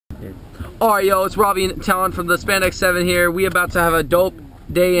Alright, yo, it's Robbie and Talon from the Spandex 7 here. We about to have a dope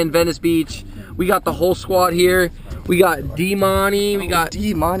day in Venice Beach. We got the whole squad here. We got D-Money, we got what's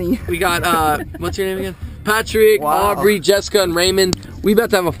your name again? Patrick, wow. Aubrey, Jessica, and Raymond. We about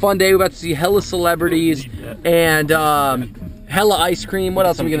to have a fun day. We about to see hella celebrities and hella ice cream. What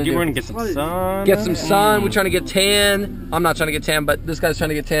else are we gonna do? We're gonna get some sun. Get some sun. We're trying to get tan. I'm not trying to get tan, but this guy's trying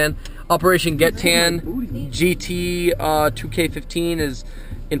to get tan. Operation Get Tan GT 2K15 is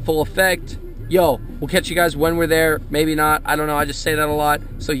in full effect. Yo, we'll catch you guys when we're there. Maybe not. I don't know. I just say that a lot.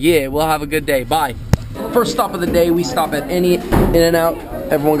 So yeah, we'll have a good day. Bye. First stop of the day, we stop at any In-N-Out.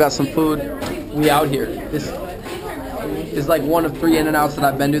 Everyone got some food. We out here. This is like one of 3 In-N-Outs that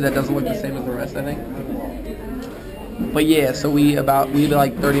I've been to that doesn't look the same as the rest, I think. But yeah, so we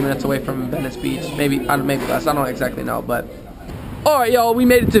like 30 minutes away from Venice Beach. Maybe less. I don't exactly know, but all right, y'all. We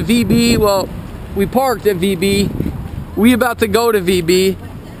made it to VB. Well, we parked at VB. We about to go to VB.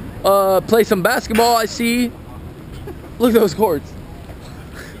 Play some basketball. I see. Look at those courts.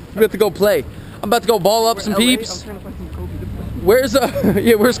 We have to go play. I'm about to go ball up some peeps. Where's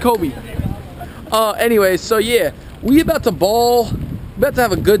where's Kobe? Anyways, so yeah, we about to ball. We about to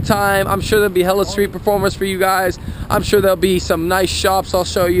have a good time. I'm sure there'll be hella street performers for you guys. I'm sure there'll be some nice shops I'll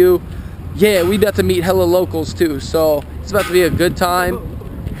show you. Yeah, we about to meet hella locals too. So it's about to be a good time.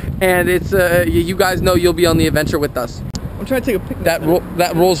 And it's you guys know you'll be on the adventure with us. I'm trying to take a picture.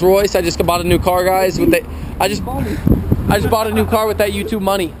 That Rolls Royce. I just bought a new car, guys. I just bought a new car with that YouTube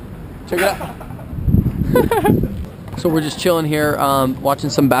money. Check it out. So we're just chilling here, watching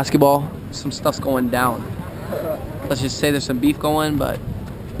some basketball. Some stuff's going down. Let's just say there's some beef going, but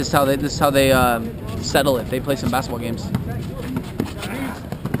this is how they settle it. They play some basketball games.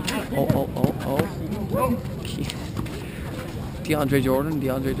 Oh. DeAndre Jordan.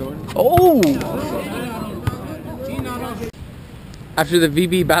 Oh! After the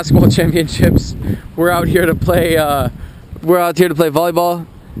VB basketball championships, we're out here to play. Volleyball.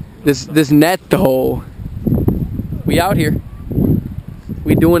 This net though. We out here.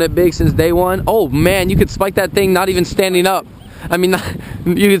 We doing it big since day one. Oh man, you could spike that thing not even standing up. I mean,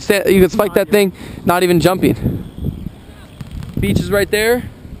 you could spike that thing not even jumping. Beach is right there.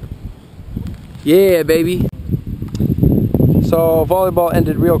 Yeah, baby. So volleyball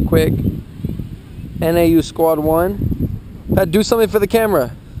ended real quick. NAU squad won. Do something for the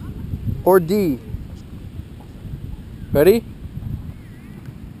camera. Or D. Ready?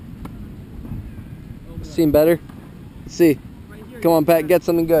 Seem better? Let's see. Come on, Pat, get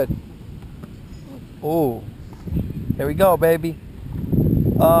something good. Oh. There we go, baby.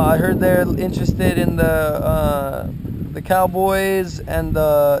 I heard they're interested in the Cowboys and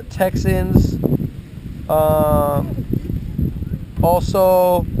the Texans.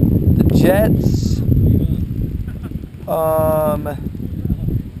 Also the Jets.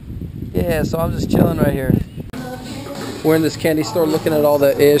 Yeah, so I'm just chilling right here. We're in this candy store looking at all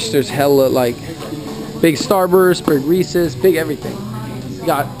the ish. There's hella like big Starburst, big Reese's, big everything.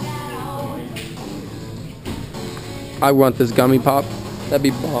 I want this gummy pop. That'd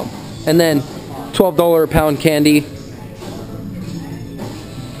be bomb. And then $12 a pound candy.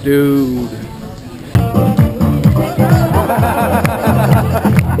 Dude.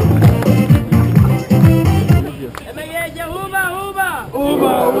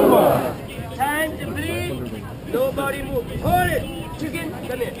 Time to bleed. Nobody move. Hold it. Chicken,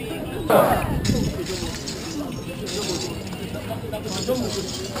 come here.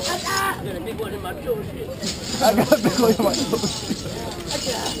 I got a big one in my toe.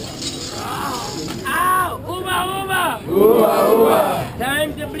 Ow! Uba!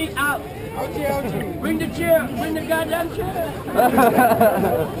 Time to bleed out. Bring the chair. Bring the goddamn chair.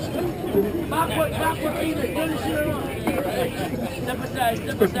 Backward, either. Turn the chair on. Step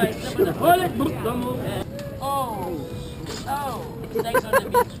aside. Hold it. Don't move. Oh. Thanks on the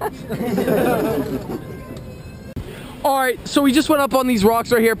beach. Alright, so we just went up on these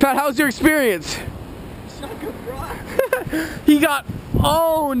rocks right here. Pat, how's your experience? He got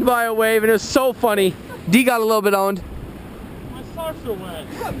owned by a wave and it was so funny. D got a little bit owned. My socks are wet.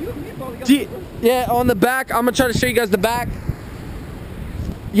 Yeah, on the back. I'm gonna try to show you guys the back.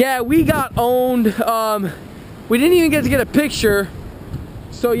 Yeah, we got owned. We didn't even get to get a picture.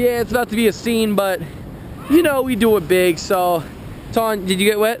 So yeah, it's about to be a scene, but you know we do it big. So, Ton, did you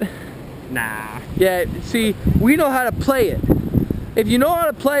get wet? Nah. Yeah, see, we know how to play it. If you know how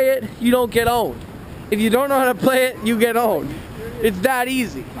to play it, you don't get owned. If you don't know how to play it, you get owned. It's that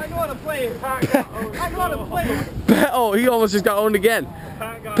easy. I know how to play it. I know how to play it. Pat, oh, he almost just got owned again.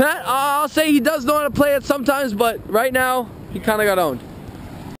 Pat, I'll say he does know how to play it sometimes, but right now, he kind of got owned.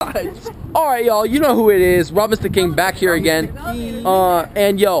 All right, y'all, you know who it is. Rob Mr. King back here again.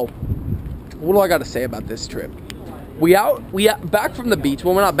 And yo, what do I got to say about this trip? We out back from the beach.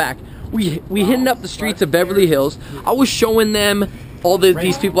 Well, we're not back. We hitting up the streets of Beverly Hills. I was showing them all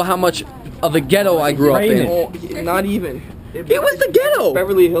these people how much of the ghetto I grew up in. Oh, not even. It was the ghetto.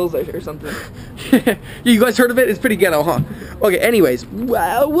 Beverly Hills or something. You guys heard of it? It's pretty ghetto, huh? Okay, anyways,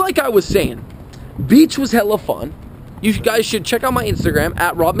 like I was saying, beach was hella fun. You guys should check out my Instagram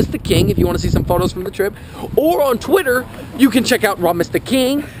at Rob Mr. King if you want to see some photos from the trip. Or on Twitter, you can check out Rob Mr.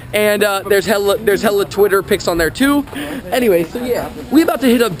 King. And there's hella Twitter pics on there too. Anyway, so yeah, we about to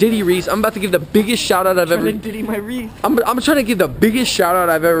hit up Diddy Reese. I'm about to give the biggest shout out I've ever. Diddy my Reese. I'm trying to give the biggest shout out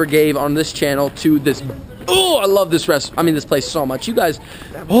I've ever gave on this channel to this. Oh, I love this this place so much. You guys.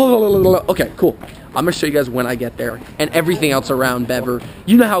 Okay, cool. I'm gonna show you guys when I get there and everything else around Bever.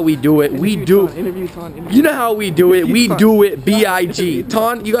 You know how we do it. We do. You know how we do it. We do it. B.I.G.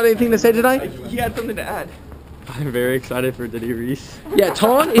 Ton, you got anything to say tonight? He had something to add. I'm very excited for Diddy Reese. Yeah,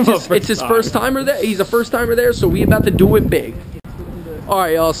 Ton, it's his first timer there. He's a first timer there, so we about to do it big. All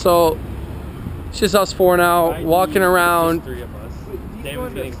right, y'all. So it's just us four now, walking around. Just 3 of us.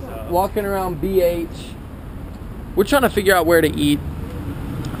 Damn feeling so. Walking around BH. We're trying to figure out where to eat.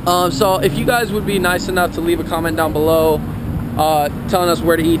 So if you guys would be nice enough to leave a comment down below, telling us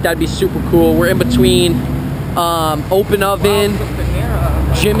where to eat, that'd be super cool. We're in between Open Oven,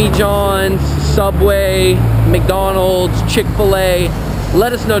 Jimmy John's, Subway, McDonald's, Chick-fil-A.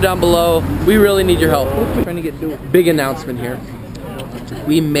 Let us know down below. We really need your help. Trying to get Big announcement here.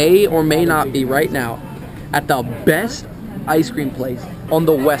 We may or may not be right now at the best ice cream place on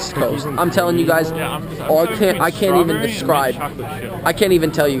the West Coast. I'm telling you guys, I can't even describe. I can't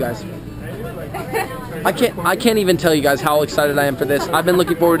even tell you guys. I can't even tell you guys how excited I am for this. I've been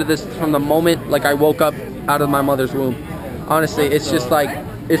looking forward to this from the moment like I woke up out of my mother's womb. Honestly, it's just like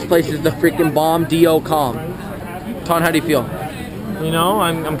this place is the freaking bomb. D.O.com. Ton, how do you feel? You know,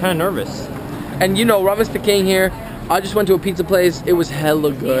 I'm kind of nervous. And you know, Rob Mr. King here. I just went to a pizza place. It was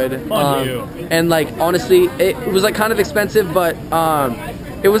hella good. And like honestly, it was like kind of expensive, but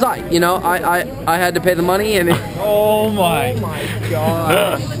it was you know, I had to pay the money and. Oh my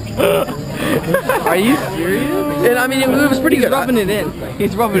gosh. Are you serious? And I mean, it was pretty good. He's rubbing it in.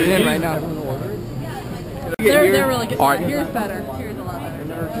 He's rubbing it in right now. They're really good. All right. Here's better. Here's a lot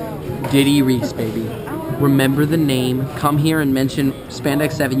better. Diddy Reese, baby. Remember the name. Come here and mention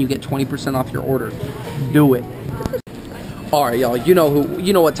Spandex 7. You get 20% off your order. Do it. All right, y'all. You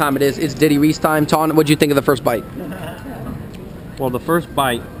know what time it is. It's Diddy Reese time. Ton, what'd you think of the first bite? Well, the first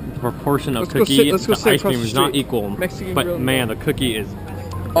bite, the proportion of cookie to ice cream is not equal. But man, the cookie is.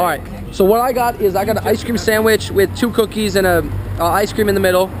 All right. So what I got is an ice cream sandwich with 2 cookies and a ice cream in the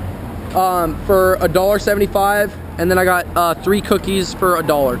middle for $1.75, and then I got 3 cookies for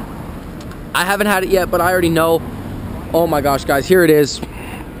 $1. I haven't had it yet, but I already know. Oh my gosh, guys, here it is.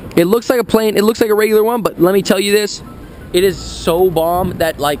 It looks like a regular one, but let me tell you this. It is so bomb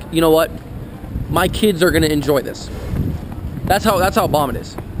that, like, you know what? My kids are gonna enjoy this. That's how bomb it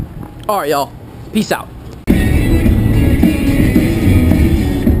is. All right, y'all. Peace out.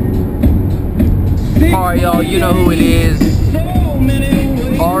 All right, y'all. You know who it is.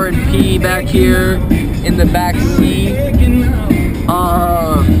 R&P back here in the back seat.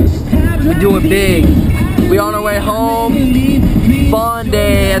 We do it big. We on our way home. Fun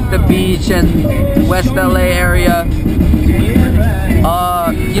day at the beach in West LA area.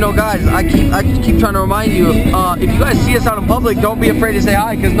 You know, guys, I keep trying to remind you, if you guys see us out in public, don't be afraid to say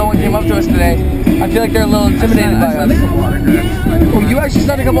hi, because no one came up to us today. I feel like they're a little intimidated by us. Oh, you actually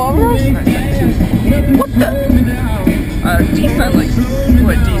signed a couple autographs? What the? D signed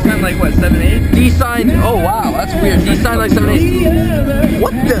like what, 7-8? D signed, oh wow, that's weird. D signed like 7-8.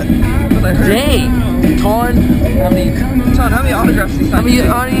 What the? Dang. Ton, How many autographs did he sign?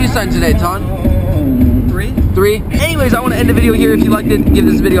 how many you signed today, Ton? 3? Anyways, I want to end the video here. If you liked it, give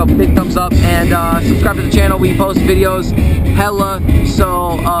this video a big thumbs up and subscribe to the channel. We post videos hella,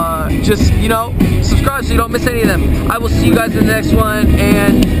 so just, you know, subscribe so you don't miss any of them. I will see you guys in the next one,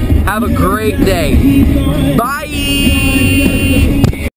 and have a great day. Bye.